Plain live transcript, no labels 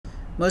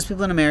Most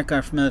people in America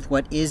are familiar with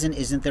what is and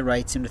isn't their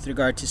rights in with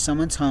regard to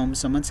someone's home,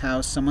 someone's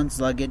house,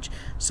 someone's luggage,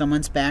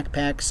 someone's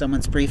backpack,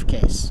 someone's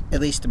briefcase,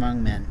 at least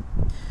among men.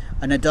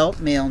 An adult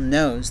male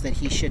knows that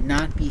he should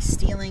not be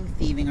stealing,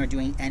 thieving, or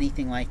doing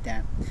anything like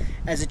that.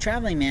 As a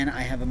traveling man,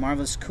 I have a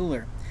marvelous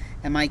cooler,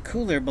 and my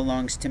cooler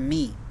belongs to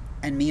me,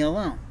 and me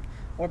alone,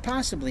 or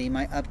possibly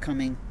my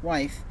upcoming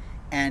wife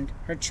and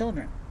her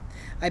children.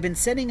 I've been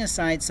setting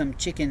aside some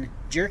chicken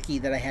jerky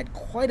that I had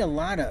quite a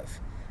lot of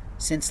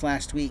since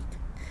last week.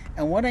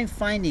 And what I'm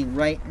finding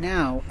right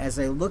now as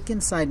I look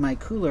inside my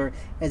cooler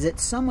is that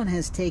someone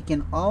has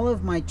taken all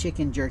of my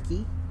chicken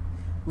jerky,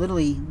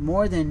 literally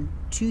more than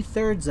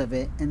 2/3 of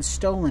it, and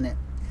stolen it.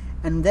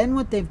 And then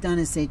what they've done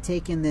is they've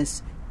taken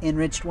this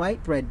enriched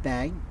white bread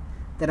bag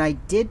that I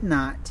did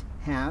not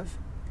have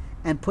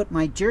and put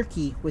my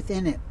jerky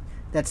within it.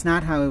 That's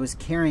not how I was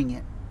carrying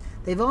it.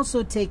 They've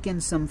also taken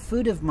some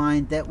food of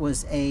mine that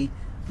was a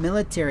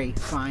military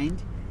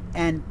find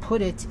and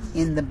put it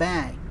in the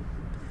bag.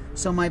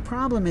 So my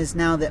problem is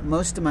now that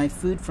most of my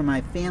food for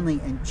my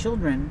family and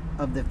children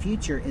of the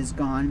future is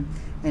gone,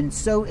 and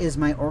so is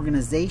my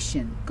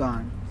organization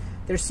gone.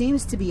 There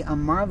seems to be a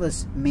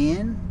marvelous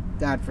man,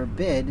 God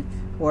forbid,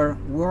 or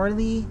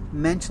worldly,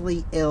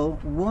 mentally ill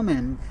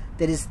woman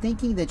that is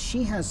thinking that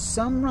she has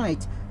some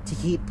right to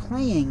keep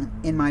playing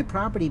in my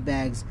property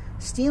bags,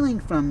 stealing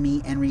from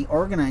me and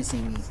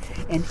reorganizing me.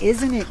 And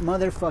isn't it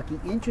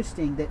motherfucking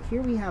interesting that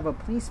here we have a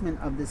policeman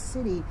of the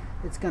city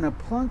that's going to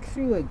plunk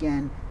through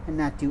again and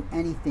not do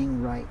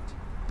anything right.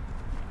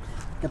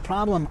 The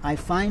problem I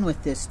find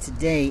with this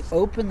today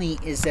openly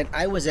is that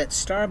I was at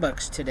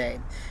Starbucks today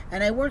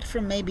and I worked for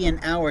maybe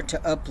an hour to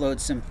upload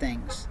some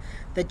things.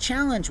 The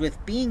challenge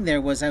with being there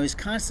was I was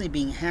constantly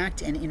being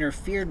hacked and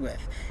interfered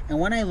with. And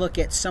when I look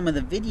at some of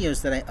the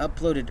videos that I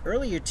uploaded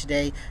earlier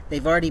today,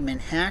 they've already been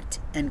hacked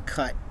and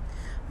cut.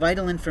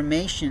 Vital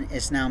information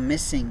is now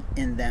missing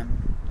in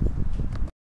them.